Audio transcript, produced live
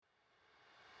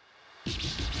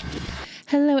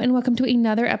Hello and welcome to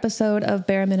another episode of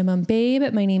Bare Minimum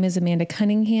Babe. My name is Amanda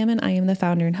Cunningham and I am the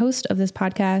founder and host of this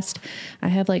podcast. I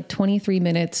have like 23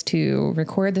 minutes to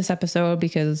record this episode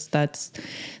because that's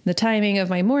the timing of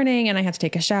my morning and I have to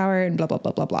take a shower and blah, blah,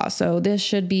 blah, blah, blah. So this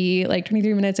should be like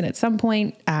 23 minutes and at some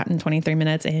point in 23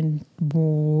 minutes and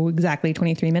exactly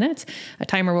 23 minutes, a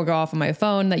timer will go off on my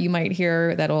phone that you might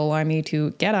hear that will allow me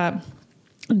to get up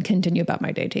and continue about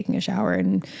my day, taking a shower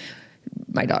and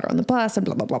my daughter on the bus and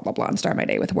blah, blah, blah, blah, blah, and start my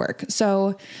day with work.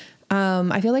 So,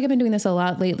 I feel like I've been doing this a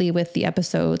lot lately with the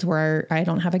episodes where I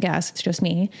don't have a guest. It's just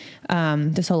me.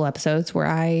 The solo episodes where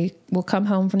I will come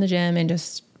home from the gym and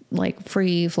just like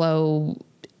free flow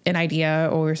an idea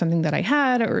or something that I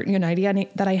had, or an idea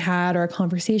that I had, or a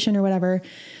conversation or whatever.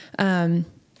 And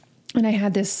I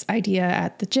had this idea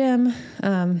at the gym.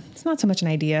 It's not so much an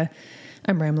idea.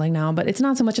 I'm rambling now, but it's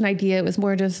not so much an idea. It was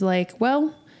more just like,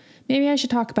 well, maybe I should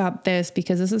talk about this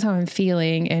because this is how I'm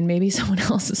feeling and maybe someone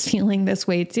else is feeling this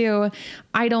way too.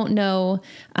 I don't know.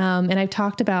 And I've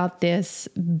talked about this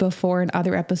before in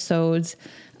other episodes.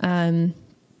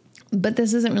 But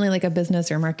this isn't really like a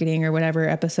business or marketing or whatever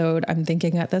episode I'm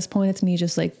thinking at this point. It's me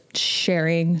just like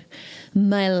sharing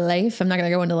my life. I'm not going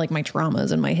to go into like my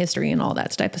traumas and my history and all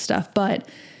that type of stuff. But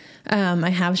I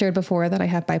have shared before that I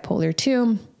have bipolar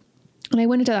II. And I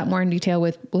went into that more in detail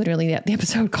with literally the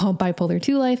episode called Bipolar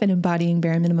II Life and Embodying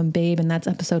Bare Minimum Babe. And that's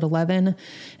episode 11. And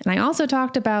I also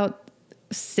talked about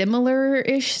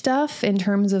similar-ish stuff in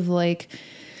terms of like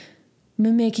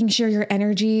making sure your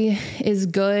energy is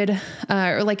good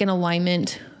or like in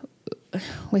alignment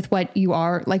with what you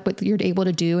are, like what you're able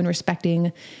to do and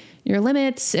respecting your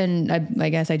limits. And I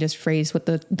guess I just phrased what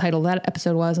the title of that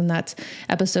episode was. And that's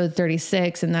episode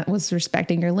 36. And that was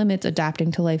respecting your limits,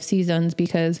 adapting to life seasons,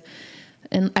 because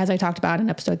and as I talked about in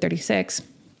episode 36,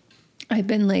 I've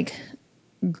been like,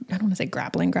 I don't want to say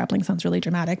grappling sounds really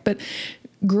dramatic, but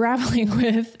grappling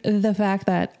with the fact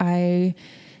that I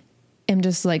am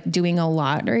just like doing a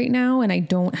lot right now. And I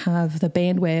don't have the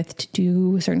bandwidth to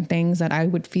do certain things that I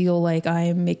would feel like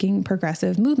I'm making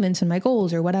progressive movements in my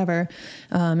goals or whatever.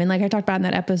 And like I talked about in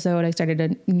that episode, I started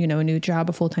a new job,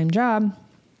 a full-time job,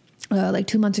 like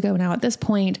 2 months ago now. At this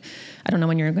point, I don't know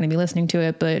when you're going to be listening to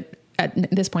it, but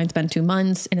at this point, it's been 2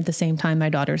 months. And at the same time, my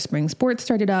daughter's spring sports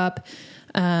started up.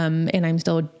 And I'm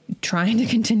still trying to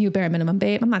continue Bare Minimum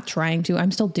Babe. I'm not trying to,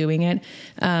 I'm still doing it.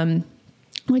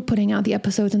 Like putting out the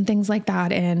episodes and things like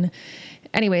that. And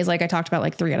anyways, like I talked about,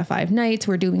 like 3 out of 5 nights,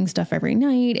 we're doing stuff every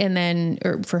night. And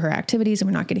then for her activities, and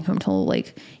we're not getting home till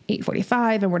like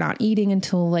 8:45, and we're not eating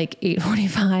until like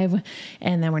 8:45.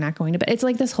 And then we're not going to bed. It's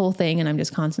like this whole thing. And I'm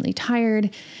just constantly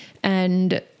tired.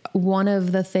 And one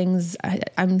of the things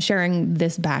I'm sharing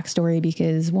this backstory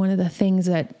because one of the things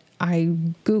that I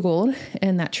Googled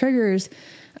and that triggers,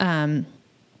 I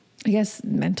guess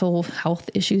mental health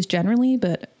issues generally,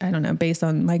 but I don't know, based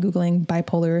on my Googling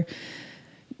bipolar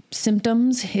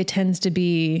symptoms, it tends to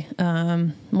be,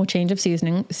 change of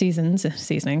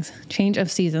change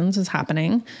of seasons is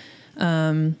happening.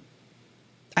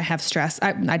 I have stress.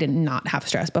 I did not have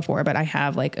stress before, but I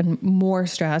have like more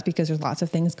stress because there's lots of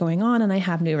things going on and I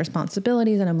have new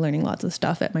responsibilities and I'm learning lots of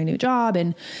stuff at my new job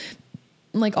and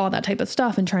like all that type of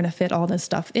stuff and trying to fit all this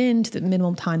stuff into the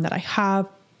minimum time that I have.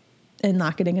 And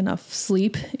not getting enough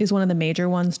sleep is one of the major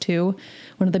ones too.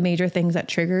 One of the major things that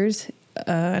triggers,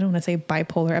 I don't want to say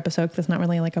bipolar episode because it's not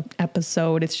really like an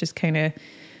episode. It's just kind of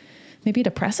maybe a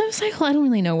depressive cycle. I don't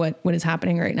really know what is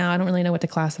happening right now. I don't really know what to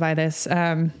classify this.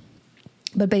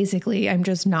 But basically I'm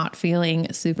just not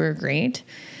feeling super great.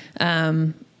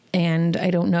 And I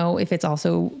don't know if it's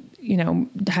also,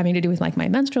 having to do with like my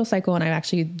menstrual cycle. And I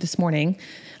actually this morning,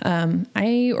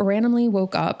 I randomly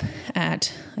woke up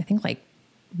at, I think like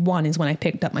 1 is when I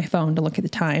picked up my phone to look at the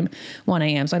time, 1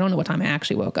 a.m. So I don't know what time I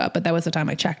actually woke up, but that was the time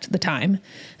I checked the time,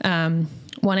 1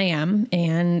 a.m.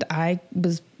 And I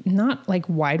was not like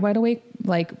wide awake,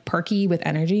 like perky with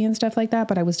energy and stuff like that,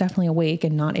 but I was definitely awake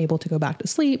and not able to go back to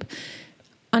sleep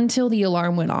until the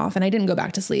alarm went off. And I didn't go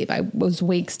back to sleep. I was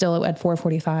awake still at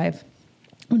 4:45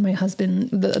 when my husband,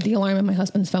 the alarm on my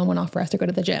husband's phone went off for us to go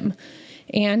to the gym.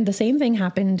 And the same thing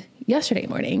happened yesterday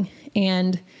morning.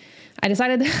 And I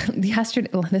decided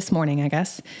this morning, I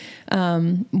guess,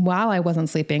 while I wasn't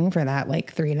sleeping for that,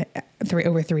 like 3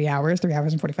 hours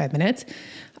and 45 minutes,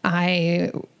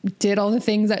 I did all the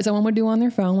things that someone would do on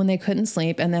their phone when they couldn't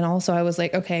sleep. And then also I was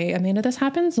like, okay, Amanda, this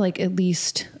happens like at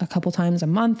least a couple times a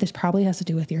month. This probably has to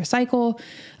do with your cycle,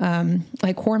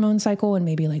 like hormone cycle and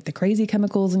maybe like the crazy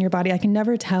chemicals in your body. I can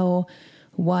never tell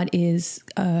what is,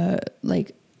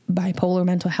 like bipolar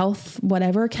mental health,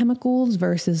 whatever chemicals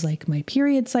versus like my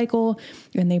period cycle.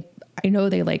 And I know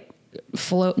they like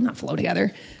not flow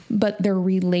together, but they're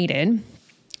related,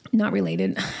 not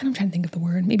related. I'm trying to think of the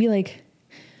word, maybe like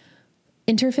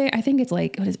interface. I think it's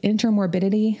like, what is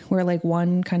intermorbidity, where like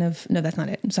one kind of, no, that's not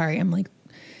it. I'm sorry. I'm like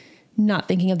not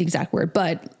thinking of the exact word,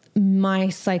 but my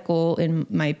cycle in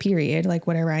my period, like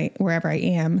wherever I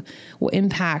am, will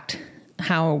impact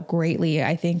how greatly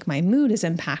I think my mood is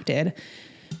impacted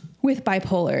with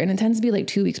bipolar. And it tends to be like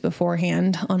 2 weeks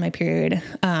beforehand on my period.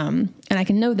 And I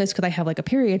can know this because I have like a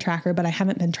period tracker, but I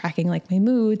haven't been tracking like my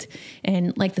moods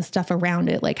and like the stuff around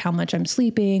it, like how much I'm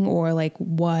sleeping, or like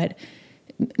what,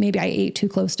 maybe I ate too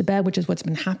close to bed, which is what's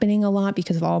been happening a lot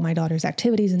because of all my daughter's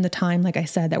activities and the time, like I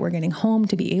said, that we're getting home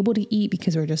to be able to eat,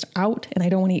 because we're just out, and I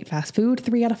don't want to eat fast food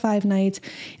 3 out of 5 nights.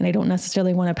 And I don't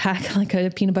necessarily want to pack like a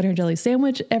peanut butter and jelly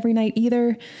sandwich every night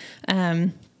either.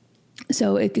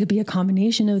 So it could be a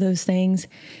combination of those things.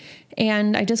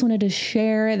 And I just wanted to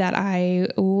share that I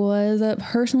was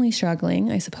personally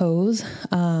struggling, I suppose,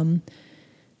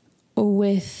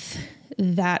 with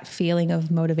that feeling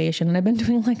of motivation. And I've been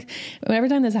doing like, every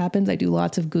time this happens, I do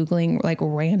lots of Googling like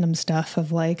random stuff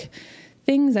of like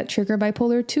things that trigger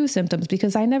bipolar II symptoms,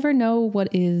 because I never know what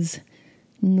is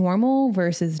normal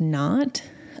versus not.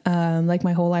 Like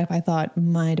my whole life, I thought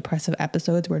my depressive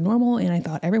episodes were normal, and I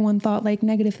thought everyone thought like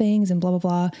negative things and blah, blah,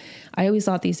 blah. I always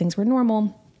thought these things were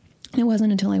normal. It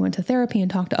wasn't until I went to therapy and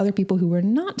talked to other people who were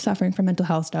not suffering from mental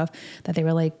health stuff that they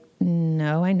were like,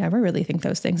 no, I never really think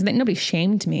those things. And nobody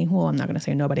shamed me. Well, I'm not going to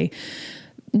say nobody.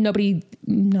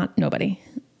 Not nobody.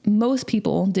 Most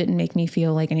people didn't make me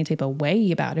feel like any type of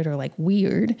way about it or like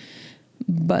weird,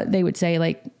 but they would say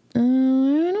like, I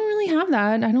don't really have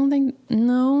that. I don't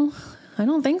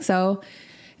think so.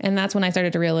 And that's when I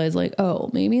started to realize like,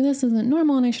 oh, maybe this isn't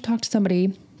normal and I should talk to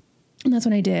somebody. And that's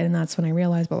when I did. And that's when I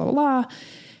realized blah, blah, blah.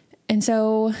 And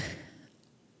so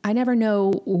I never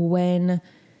know when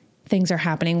things are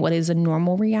happening, what is a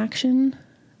normal reaction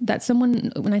that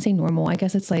someone, when I say normal, I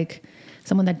guess it's like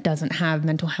someone that doesn't have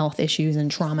mental health issues and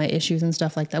trauma issues and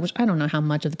stuff like that, which I don't know how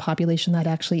much of the population that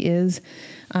actually is.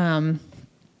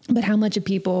 But how much of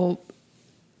people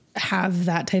have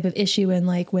that type of issue, and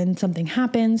like when something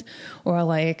happens, or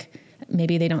like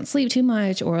maybe they don't sleep too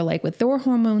much, or like with their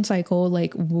hormone cycle,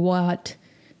 like what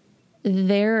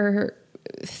they're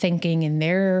thinking and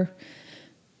their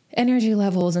energy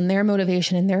levels and their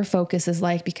motivation and their focus is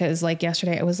like. Because like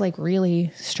yesterday I was like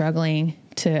really struggling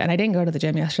and I didn't go to the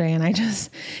gym yesterday, and because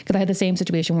I had the same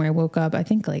situation where I woke up, I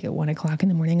think like at 1 o'clock in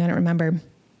the morning, I don't remember,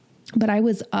 but I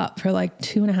was up for like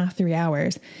 2.5, 3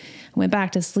 hours. I went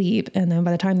back to sleep. And then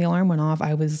by the time the alarm went off,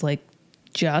 I was like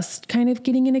just kind of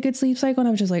getting in a good sleep cycle. And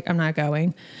I was just like, I'm not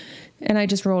going. And I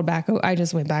just rolled back. I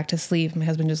just went back to sleep. My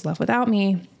husband just left without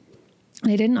me.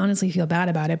 And I didn't honestly feel bad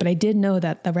about it, but I did know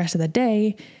that the rest of the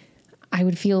day I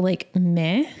would feel like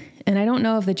meh. And I don't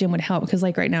know if the gym would help, because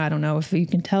like right now, I don't know if you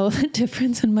can tell the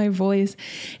difference in my voice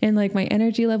and like my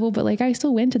energy level, but like I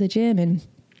still went to the gym, and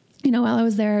while I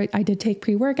was there, I did take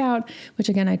pre-workout, which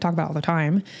again, I talk about all the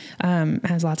time,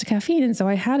 has lots of caffeine. And so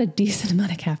I had a decent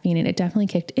amount of caffeine, and it definitely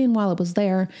kicked in while it was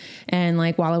there. And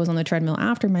like, while I was on the treadmill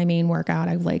after my main workout,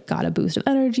 I like got a boost of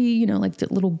energy, like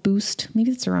the little boost. Maybe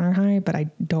it's a runner high, but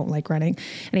I don't like running.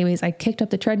 Anyways, I kicked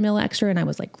up the treadmill extra, and I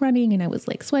was like running, and I was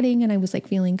like sweating, and I was like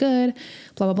feeling good,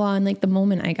 blah, blah, blah. And like the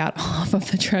moment I got off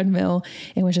of the treadmill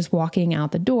and was just walking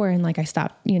out the door, and like I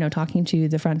stopped, talking to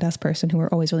the front desk person, who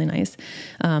were always really nice.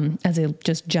 As a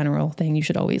just general thing, you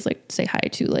should always like say hi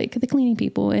to like the cleaning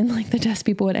people and like the desk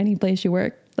people at any place you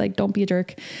work. Like, don't be a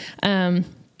jerk.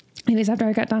 Anyways, after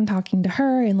I got done talking to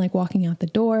her and like walking out the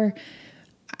door,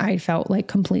 I felt like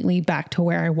completely back to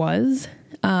where I was.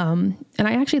 And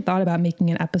I actually thought about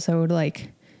making an episode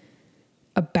like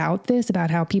about this,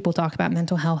 about how people talk about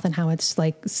mental health and how it's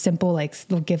like simple, like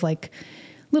they'll give like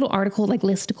little article, like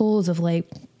listicles of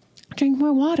like, drink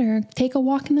more water, take a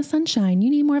walk in the sunshine, you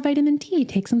need more vitamin D,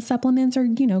 take some supplements, or,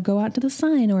 go out to the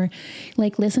sun, or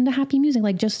like listen to happy music,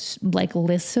 like just like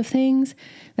lists of things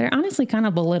that are honestly kind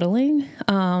of belittling.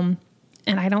 And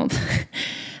I don't,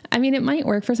 I mean, it might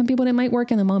work for some people and it might work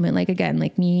in the moment. Like, again,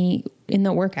 like me in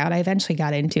the workout, I eventually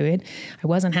got into it. I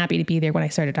wasn't happy to be there when I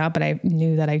started out, but I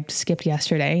knew that I skipped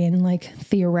yesterday, and like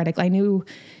theoretically I knew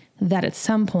that at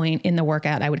some point in the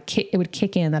workout, it would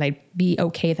kick in, that I'd be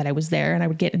okay, that I was there, and I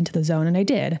would get into the zone, and I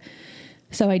did.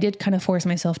 So I did kind of force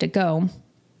myself to go.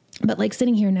 But like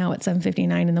sitting here now at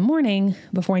 7:59 in the morning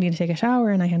before I need to take a shower,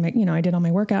 and I had my, I did all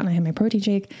my workout and I had my protein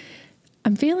shake,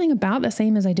 I'm feeling about the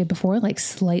same as I did before, like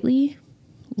slightly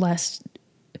less,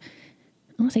 I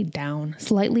want to say down,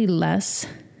 slightly less.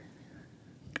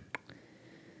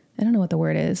 I don't know what the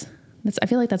word is. I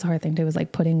feel like that's a hard thing too, is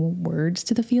like putting words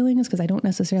to the feelings, because I don't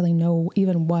necessarily know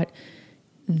even what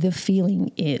the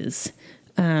feeling is.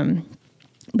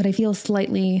 But I feel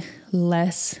slightly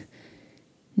less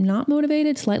not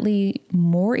motivated, slightly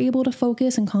more able to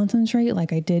focus and concentrate.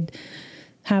 Like I did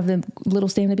have the little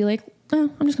stand to be like, oh,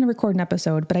 I'm just going to record an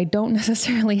episode, but I don't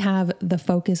necessarily have the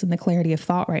focus and the clarity of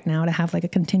thought right now to have like a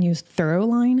continuous thorough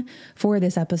line for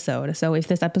this episode. So if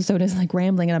this episode is like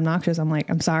rambling and obnoxious, I'm like,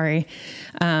 I'm sorry.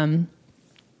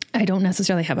 I don't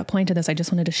necessarily have a point to this. I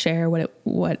just wanted to share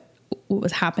what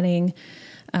was happening.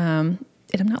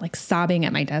 And I'm not like sobbing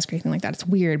at my desk or anything like that. It's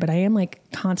weird, but I am like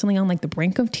constantly on like the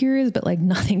brink of tears, but like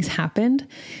nothing's happened.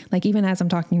 Like even as I'm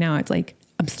talking now, it's like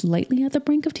I'm slightly at the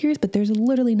brink of tears, but there's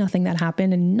literally nothing that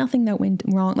happened and nothing that went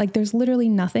wrong. Like there's literally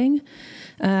nothing.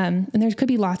 And there could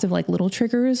be lots of like little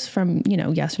triggers from,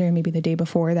 yesterday or maybe the day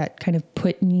before that kind of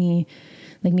put me,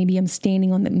 like maybe I'm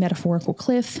standing on the metaphorical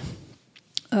cliff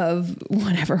of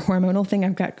whatever hormonal thing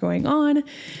I've got going on,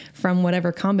 from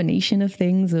whatever combination of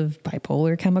things of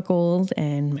bipolar chemicals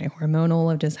and my hormonal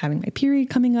of just having my period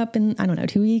coming up in,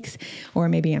 2 weeks, or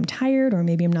maybe I'm tired, or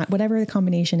maybe I'm not, whatever the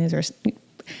combination is, or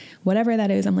whatever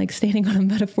that is. I'm like standing on a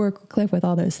metaphorical cliff with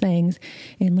all those things,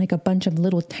 and like a bunch of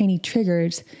little tiny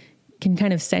triggers can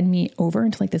kind of send me over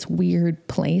into like this weird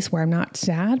place where I'm not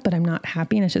sad, but I'm not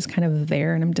happy. And it's just kind of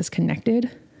there and I'm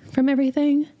disconnected from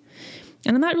everything.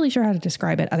 And I'm not really sure how to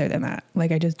describe it other than that.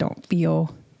 Like, I just don't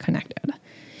feel connected.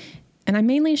 And I'm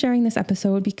mainly sharing this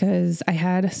episode because I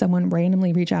had someone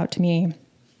randomly reach out to me.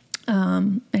 I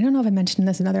don't know if I mentioned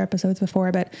this in other episodes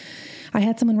before, but I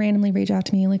had someone randomly reach out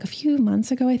to me like a few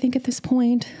months ago, I think at this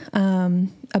point,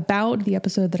 about the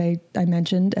episode that I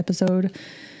mentioned, episode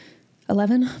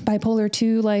 11, Bipolar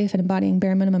II Life and Embodying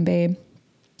Bare Minimum Babe.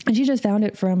 And she just found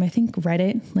it from, I think,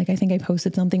 Reddit. Like, I think I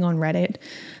posted something on Reddit.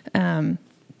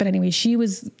 But anyway, she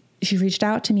reached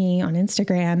out to me on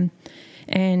Instagram,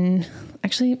 and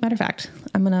actually, matter of fact,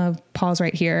 I'm going to pause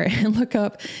right here and look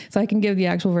up so I can give the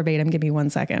actual verbatim. Give me 1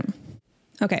 second.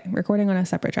 Okay. Recording on a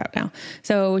separate track now.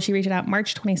 So she reached out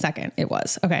March 22nd. It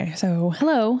was. Okay. So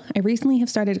hello, I recently have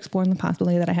started exploring the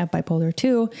possibility that I have bipolar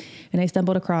II, and I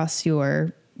stumbled across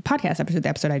your podcast episode, the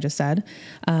episode I just said.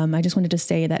 I just wanted to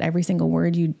say that every single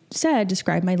word you said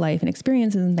described my life and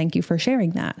experiences, and thank you for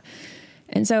sharing that.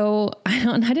 And so I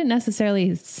didn't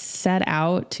necessarily set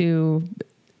out to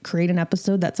create an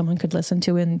episode that someone could listen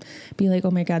to and be like,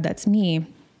 oh my God, that's me.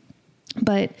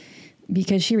 But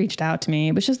because she reached out to me,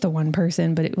 it was just the one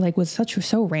person, but it like was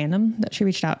so random that she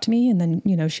reached out to me. And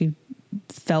then, she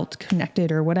felt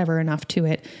connected or whatever enough to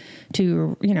it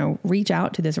to, reach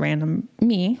out to this random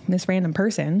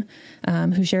person,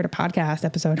 who shared a podcast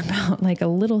episode about like a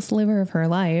little sliver of her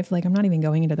life. Like, I'm not even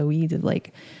going into the weeds of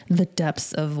like the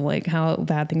depths of like how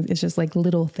bad things, it's just like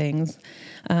little things,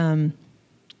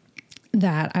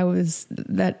 that I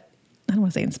don't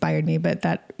want to say inspired me, but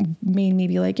that made me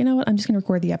be like, you know what, I'm just going to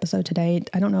record the episode today.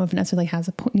 I don't know if it necessarily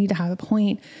need to have a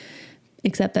point,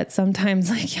 except that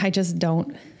sometimes like I just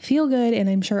don't feel good. And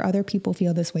I'm sure other people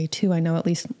feel this way too. I know at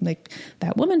least like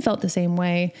that woman felt the same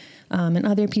way. And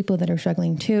other people that are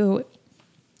struggling too,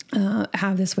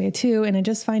 have this way too. And I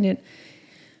just find it,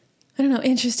 I don't know,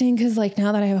 interesting. Cause like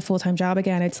now that I have a full-time job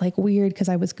again, it's like weird. Cause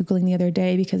I was Googling the other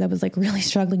day because I was like really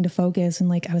struggling to focus, and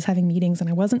like I was having meetings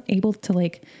and I wasn't able to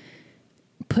like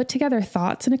put together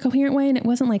thoughts in a coherent way. And it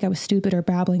wasn't like I was stupid or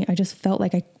babbling. I just felt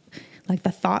like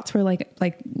the thoughts were like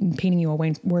painting you a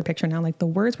word picture now, like the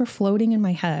words were floating in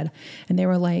my head and they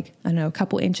were like, I don't know, a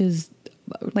couple inches,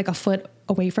 like a foot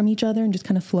away from each other and just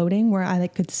kind of floating, where I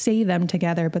like could say them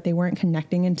together, but they weren't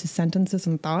connecting into sentences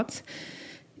and thoughts.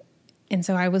 And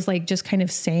so I was like, just kind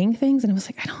of saying things, and I was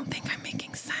like, I don't think I'm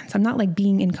making sense. I'm not like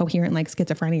being incoherent, like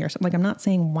schizophrenia or something. Like I'm not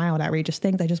saying wild, outrageous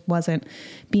things. I just wasn't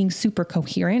being super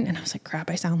coherent. And I was like, crap,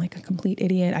 I sound like a complete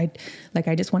idiot.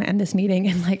 I just want to end this meeting.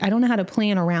 And like, I don't know how to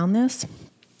plan around this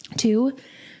too.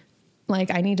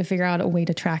 Like I need to figure out a way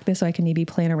to track this so I can maybe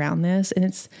plan around this. And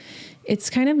it's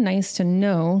kind of nice to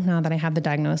know now that I have the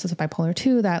diagnosis of bipolar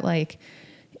II that like,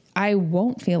 I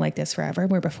won't feel like this forever,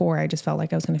 where before I just felt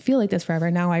like I was going to feel like this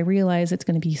forever. Now I realize it's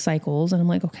going to be cycles, and I'm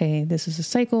like, okay, this is a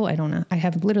cycle. I don't know. I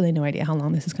have literally no idea how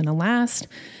long this is going to last.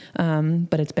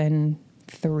 But it's been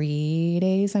 3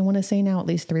 days, I want to say now, at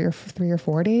least three or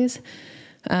 4 days,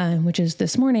 which is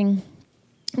this morning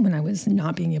when I was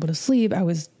not being able to sleep. I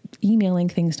was emailing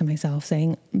things to myself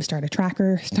saying, start a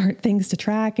tracker, start things to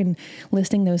track, and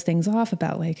listing those things off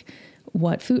about like,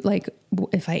 what food, like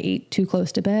if I ate too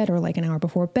close to bed or like an hour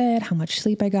before bed, how much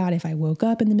sleep I got, if I woke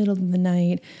up in the middle of the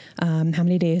night, how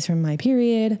many days from my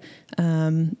period,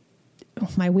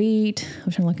 my weight. I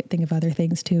was trying to think of other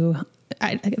things too.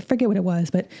 I forget what it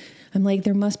was, but I'm like,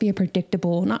 there must be a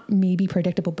predictable, not maybe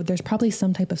predictable, but there's probably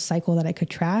some type of cycle that I could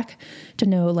track to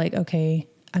know like, okay,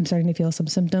 I'm starting to feel some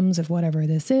symptoms of whatever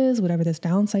this is, whatever this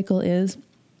down cycle is.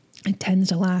 It tends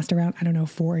to last around,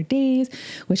 4 days,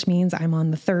 which means I'm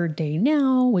on the 3rd day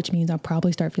now, which means I'll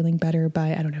probably start feeling better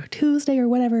by, Tuesday or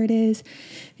whatever it is.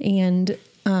 And,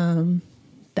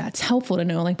 that's helpful to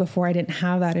know. Like before I didn't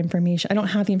have that information. I don't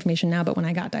have the information now, but when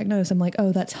I got diagnosed, I'm like,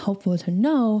 oh, that's helpful to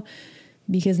know,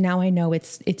 because now I know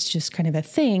it's just kind of a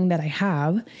thing that I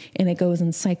have and it goes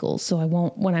in cycles. So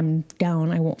when I'm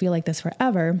down, I won't feel like this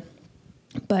forever.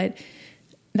 But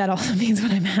that also means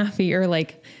when I'm happy or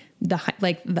like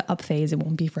the up phase, it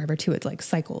won't be forever too. It's like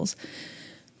cycles.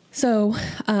 So,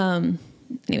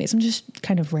 anyways, I'm just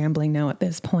kind of rambling now at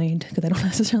this point because I don't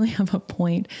necessarily have a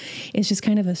point. It's just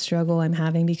kind of a struggle I'm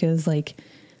having because like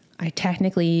I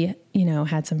technically,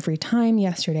 had some free time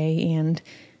yesterday and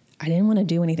I didn't want to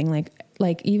do anything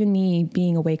like even me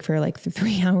being awake for like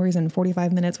 3 hours and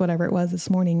 45 minutes, whatever it was this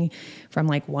morning from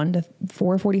like 1 to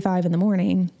 4:45 in the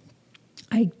morning.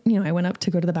 I went up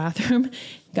to go to the bathroom,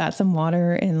 got some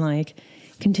water and like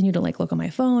continued to like look on my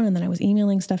phone. And then I was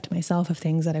emailing stuff to myself of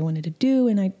things that I wanted to do.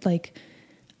 And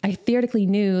I theoretically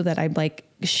knew that I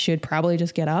should probably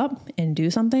just get up and do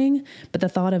something. But the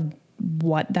thought of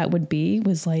what that would be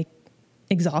was like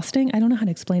exhausting. I don't know how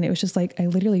to explain it. It was just like, I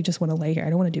literally just want to lay here. I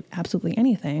don't want to do absolutely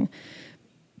anything.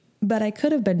 But I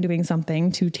could have been doing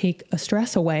something to take a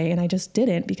stress away. And I just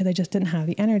didn't because I just didn't have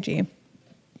the energy.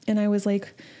 And I was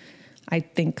like, I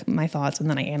think my thoughts and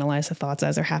then I analyze the thoughts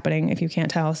as they're happening, if you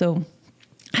can't tell. So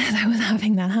as I was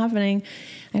having that happening,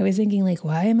 I was thinking like,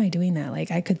 why am I doing that? Like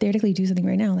I could theoretically do something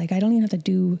right now. Like I don't even have to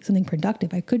do something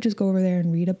productive. I could just go over there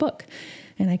and read a book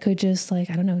and I could just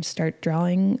start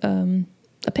drawing,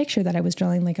 a picture that I was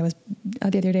drawing. Like I was the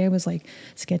other day, I was like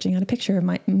sketching out a picture of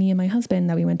me and my husband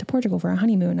that we went to Portugal for our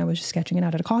honeymoon. I was just sketching it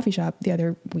out at a coffee shop the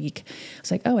other week. I was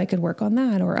like, oh, I could work on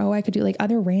that. Or, oh, I could do like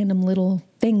other random little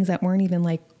things that weren't even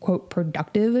like quote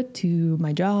productive to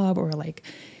my job or like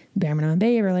bare minimum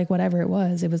babe or like whatever it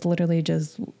was. It was literally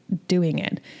just doing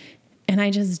it. And I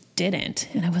just didn't.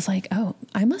 And I was like, oh,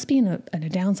 I must be in a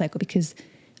down cycle because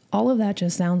all of that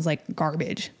just sounds like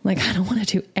garbage. Like I don't want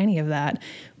to do any of that.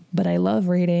 But I love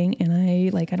reading and I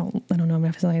don't know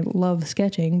if I love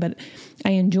sketching, but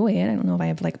I enjoy it. I don't know if I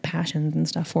have like passions and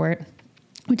stuff for it,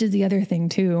 which is the other thing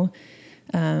too,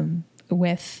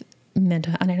 with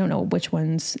mental, and I don't know which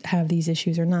ones have these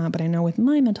issues or not, but I know with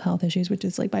my mental health issues, which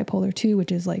is like bipolar II,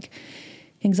 which is like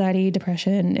anxiety,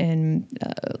 depression, and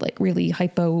like really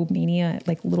hypomania,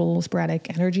 like little sporadic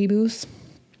energy boosts.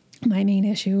 My main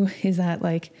issue is that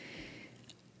like,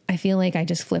 I feel like I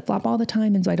just flip flop all the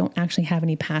time. And so I don't actually have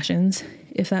any passions,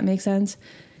 if that makes sense,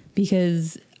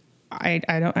 because I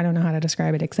don't know how to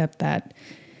describe it except that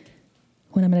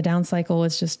when I'm in a down cycle,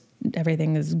 it's just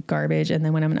everything is garbage. And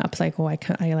then when I'm in an up cycle,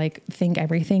 I like think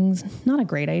everything's not a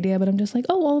great idea, but I'm just like,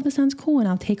 oh, all of this sounds cool. And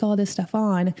I'll take all this stuff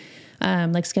on,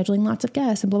 like scheduling lots of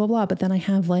guests and blah, blah, blah.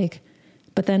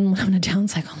 But then when I'm in a down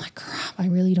cycle, I'm like, crap, I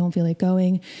really don't feel like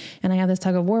going. And I have this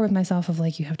tug of war with myself of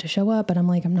like, you have to show up. But I'm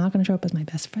like, I'm not going to show up as my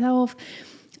best self.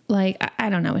 Like, I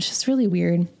don't know. It's just really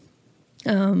weird.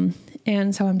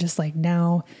 And so I'm just like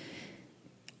now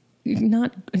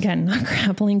not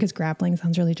grappling because grappling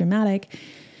sounds really dramatic.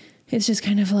 It's just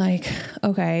kind of like,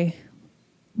 okay,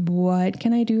 what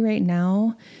can I do right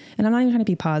now? And I'm not even trying to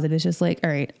be positive. It's just like, all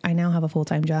right, I now have a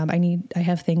full-time job. I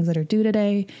have things that are due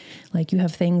today. Like you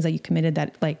have things that you committed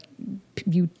that like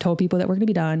you told people that were going to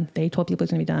be done. They told people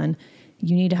it's going to be done.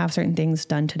 You need to have certain things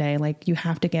done today. Like you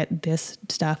have to get this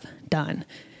stuff done.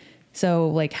 So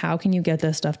like, how can you get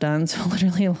this stuff done? So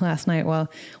literally last night,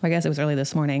 I guess it was early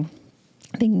this morning,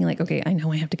 thinking like, okay, I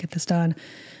know I have to get this done.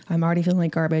 I'm already feeling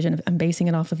like garbage and I'm basing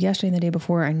it off of yesterday and the day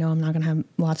before. I know I'm not going to have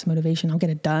lots of motivation. I'll get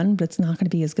it done, but it's not going to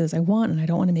be as good as I want. And I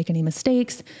don't want to make any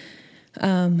mistakes.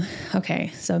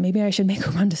 Okay. So maybe I should make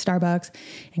a run to Starbucks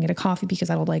and get a coffee because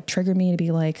that'll like trigger me to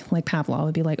be like Pavlov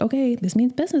would be like, okay, this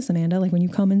means business, Amanda. Like when you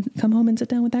come home and sit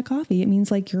down with that coffee, it means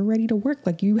like you're ready to work.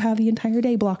 Like you have the entire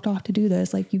day blocked off to do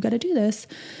this. Like you got to do this.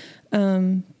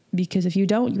 Because if you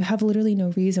don't, you have literally no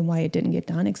reason why it didn't get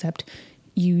done except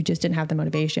you just didn't have the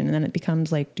motivation. And then it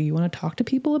becomes like, do you want to talk to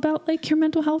people about like your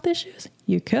mental health issues?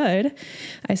 You could,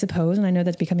 I suppose. And I know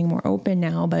that's becoming more open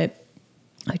now, but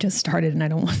I just started and I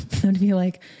don't want them to be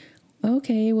like,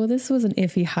 okay, well, this was an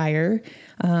iffy hire.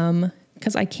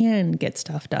 Cause I can get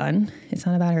stuff done. It's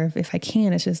not a matter of if I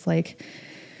can, it's just like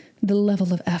the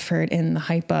level of effort and the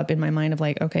hype up in my mind of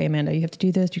like, okay, Amanda, you have to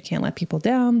do this. You can't let people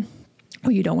down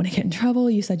or you don't want to get in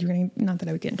trouble. You said you're going to, not that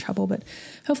I would get in trouble, but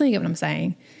hopefully you get what I'm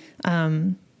saying.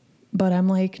 But I'm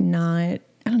like, I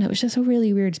don't know. It's just a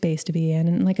really weird space to be in.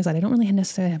 And like I said, I don't really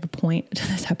necessarily have a point to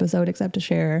this episode except to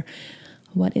share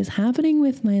what is happening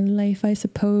with my life, I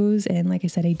suppose. And like I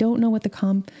said, I don't know what the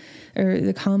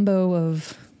combo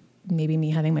of maybe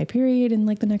me having my period in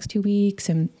like the next 2 weeks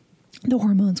and the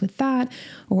hormones with that,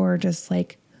 or just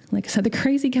like I said, the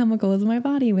crazy chemicals in my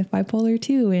body with bipolar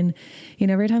II. And, you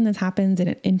know, every time this happens and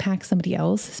it impacts somebody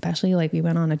else, especially like we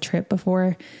went on a trip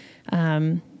before,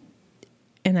 and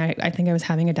I think I was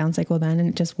having a down cycle then, and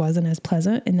it just wasn't as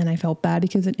pleasant. And then I felt bad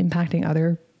because it impacting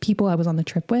other people I was on the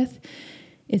trip with.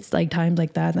 It's like times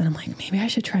like that I'm like, maybe I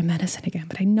should try medicine again,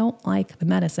 but I don't like the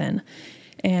medicine.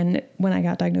 And when I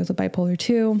got diagnosed with bipolar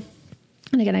II,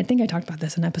 and again, I think I talked about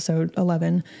this in episode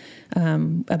 11,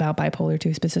 about bipolar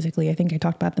II specifically. I think I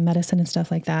talked about the medicine and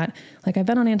stuff like that. Like, I've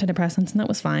been on antidepressants and that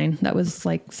was fine. That was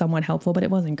like somewhat helpful, but it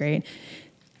wasn't great.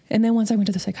 And then once I went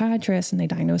to the psychiatrist and they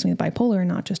diagnosed me with bipolar,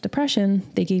 not just depression,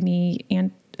 they gave me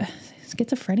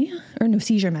schizophrenia or no,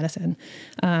 seizure medicine.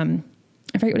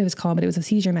 I forget what it was called, but it was a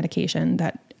seizure medication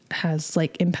that has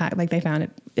like impact. Like, they found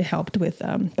it helped with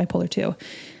bipolar II.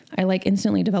 I like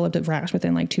instantly developed a rash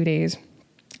within like 2 days.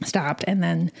 Stopped. And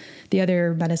then the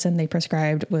other medicine they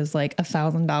prescribed was like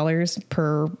 $1,000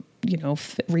 per,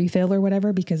 refill or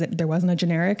whatever, because there wasn't a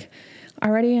generic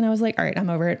already. And I was like, all right, I'm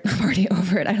over it. I'm already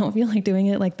over it. I don't feel like doing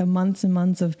it. Like, the months and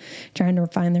months of trying to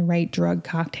find the right drug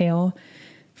cocktail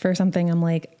for something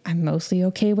I'm mostly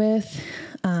okay with,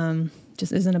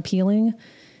 just isn't appealing.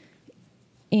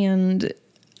 And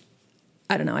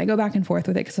I don't know, I go back and forth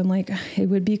with it because I'm like, it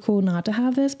would be cool not to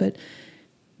have this, but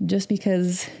just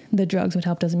because the drugs would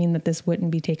help doesn't mean that this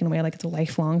wouldn't be taken away. Like, it's a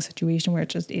lifelong situation where it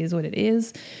just is what it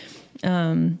is.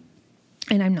 And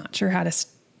I'm not sure how to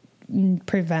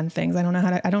prevent things. I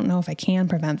don't know if I can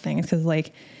prevent things. Cause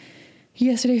like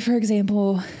yesterday, for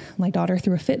example, my daughter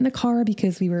threw a fit in the car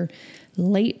because we were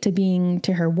late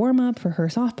to her warm up for her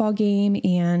softball game.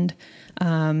 And,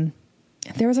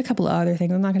 there was a couple of other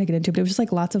things I'm not going to get into, but it was just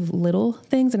like lots of little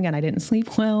things. And again, I didn't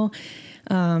sleep well.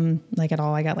 Like at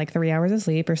all. I got like 3 hours of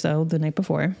sleep or so the night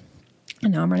before,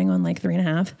 and now I'm running on like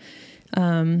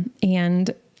 3.5.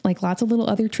 And like lots of little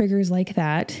other triggers like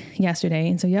that yesterday.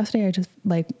 And so yesterday I just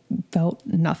like felt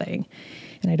nothing,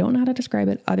 and I don't know how to describe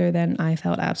it other than I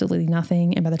felt absolutely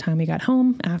nothing. And by the time we got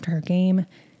home after her game,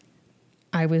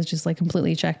 I was just like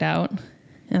completely checked out,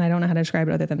 and I don't know how to describe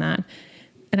it other than that.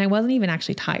 And I wasn't even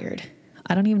actually tired.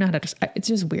 I don't even know how to, it's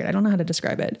just weird. I don't know how to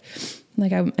describe it.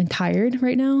 Like, I'm tired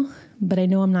right now, but I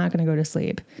know I'm not going to go to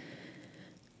sleep.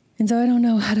 And so I don't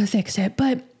know how to fix it.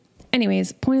 But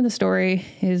anyways, point of the story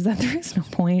is that there is no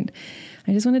point.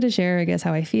 I just wanted to share, I guess,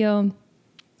 how I feel,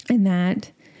 and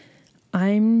that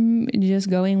I'm just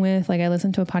going with, like, I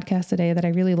listened to a podcast today that I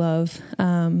really love.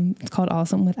 It's called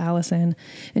Awesome with Allison.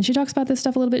 And she talks about this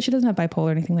stuff a little bit. She doesn't have bipolar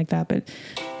or anything like that, but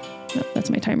no,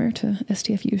 that's my timer to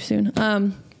STFU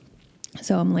soon.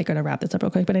 So I'm like going to wrap this up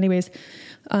real quick. But anyways,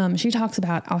 she talks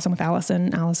about Awesome with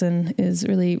Allison. Allison is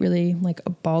really, really like a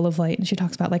ball of light. And she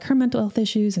talks about like her mental health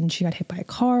issues, and she got hit by a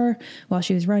car while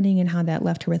she was running, and how that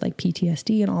left her with like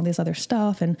PTSD and all this other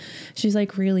stuff. And she's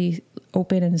like really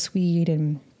open and sweet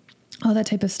and all that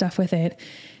type of stuff with it.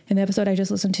 And the episode I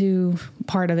just listened to,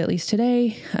 part of at least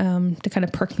today, to kind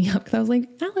of perk me up, because I was like,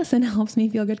 Allison helps me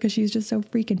feel good because she's just so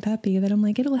freaking peppy that I'm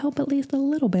like, it'll help at least a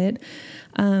little bit.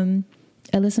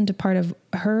 I listened to part of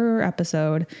her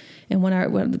episode, and one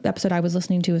episode I was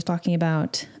listening to was talking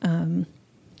about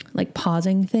like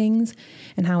pausing things,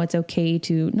 and how it's okay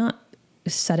to not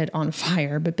set it on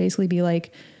fire, but basically be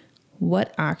like,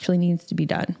 what actually needs to be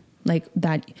done. Like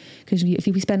that, because if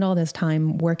we spend all this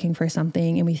time working for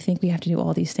something and we think we have to do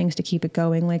all these things to keep it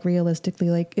going, like realistically,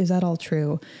 like, is that all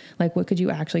true? Like, what could you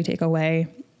actually take away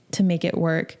to make it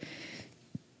work?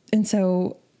 And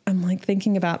so I'm like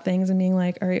thinking about things and being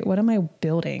like, all right, what am I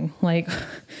building? Like,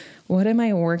 what am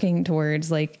I working towards?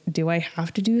 Like, do I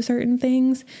have to do certain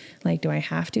things? Like, do I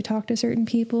have to talk to certain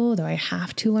people? Do I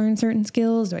have to learn certain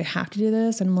skills? Do I have to do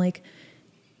this? And I'm like,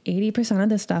 80% of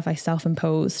this stuff I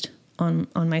self-imposed on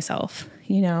myself,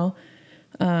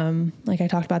 like I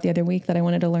talked about the other week that I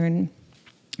wanted to learn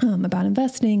about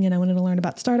investing, and I wanted to learn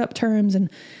about startup terms,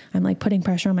 and I'm like putting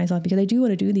pressure on myself because I do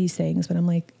want to do these things, but I'm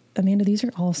like, Amanda, these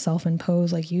are all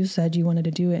self-imposed. Like, you said you wanted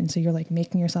to do it, and so you're like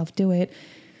making yourself do it.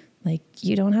 Like,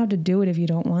 you don't have to do it if you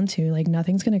don't want to. Like,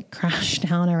 nothing's going to crash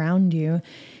down around you.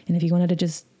 And if you wanted to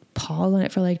just pause on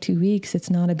it for like 2 weeks,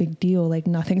 it's not a big deal. Like,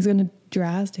 nothing's going to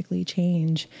drastically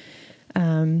change.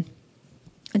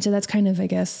 And so that's kind of, I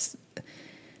guess,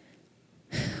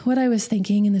 what I was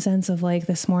thinking, in the sense of like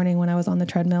this morning when I was on the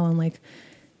treadmill and like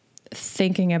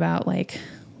thinking about like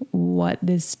what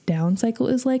this down cycle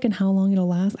is like and how long it'll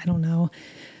last. I don't know,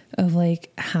 of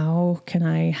like, how can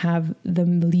I have the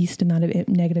least amount of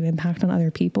negative impact on other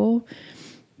people?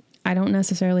 I don't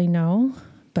necessarily know,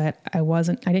 but I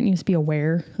didn't used to be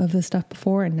aware of this stuff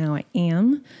before, and now I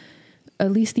am,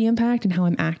 at least the impact and how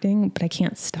I'm acting, but I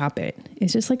can't stop it.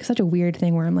 It's just like such a weird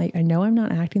thing where I'm like, I know I'm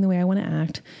not acting the way I want to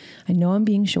act. I know I'm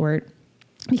being short,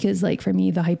 because like for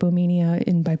me, the hypomania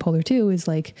in bipolar 2 is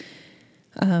like,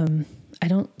 I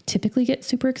don't typically get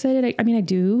super excited. I mean, I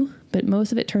do, but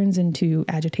most of it turns into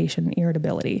agitation and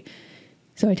irritability.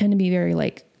 So I tend to be very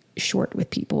like short with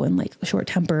people and like short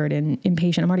tempered and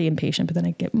impatient. I'm already impatient, but then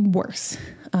I get worse.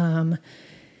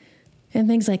 And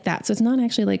things like that. So it's not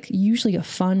actually like usually a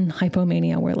fun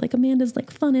hypomania where like Amanda's like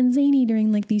fun and zany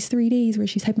during like these 3 days where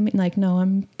she's hypomania. Like, no,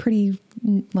 I'm pretty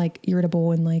like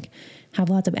irritable and like have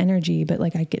lots of energy, but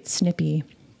like I get snippy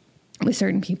with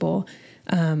certain people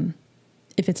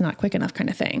if it's not quick enough kind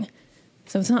of thing.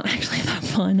 So it's not actually that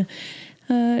fun.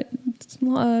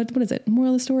 What is it?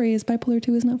 Moral of the story is bipolar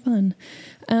 2 is not fun.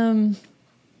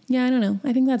 Yeah, I don't know.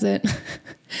 I think that's it.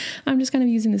 I'm just kind of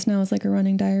using this now as like a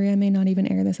running diary. I may not even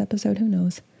air this episode. Who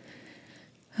knows?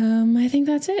 I think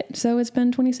that's it. So it's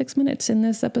been 26 minutes in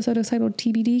this episode is titled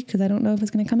TBD because I don't know if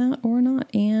it's going to come out or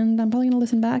not. And I'm probably going to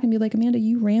listen back and be like, Amanda,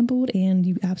 you rambled and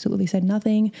you absolutely said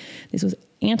nothing. This was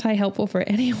anti-helpful for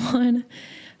anyone.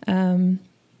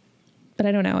 But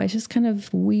I don't know. It's just kind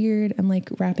of weird. I'm like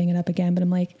wrapping it up again, but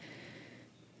I'm like,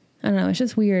 I don't know. It's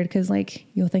just weird because like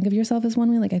you'll think of yourself as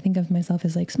one way. Like I think of myself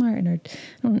as like smart and I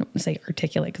don't know, say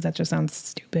articulate because that just sounds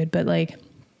stupid, but like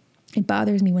it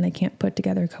bothers me when I can't put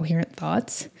together coherent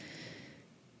thoughts.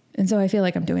 And so I feel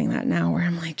like I'm doing that now where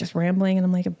I'm like just rambling and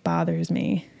I'm like, it bothers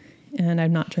me and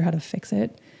I'm not sure how to fix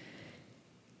it.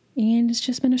 And it's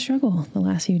just been a struggle the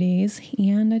last few days.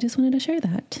 And I just wanted to share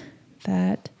that,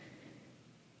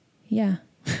 yeah.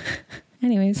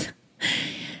 Anyways,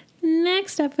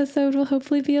 next episode will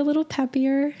hopefully be a little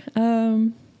peppier.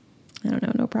 I don't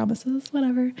know, no promises,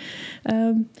 whatever.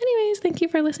 Anyways, thank you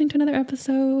for listening to another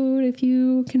episode. If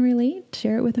you can relate,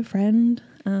 share it with a friend.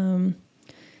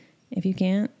 If you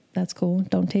can't, that's cool.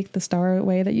 Don't take the star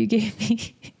away that you gave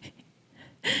me.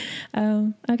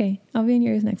 Okay, I'll be in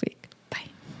yours next week.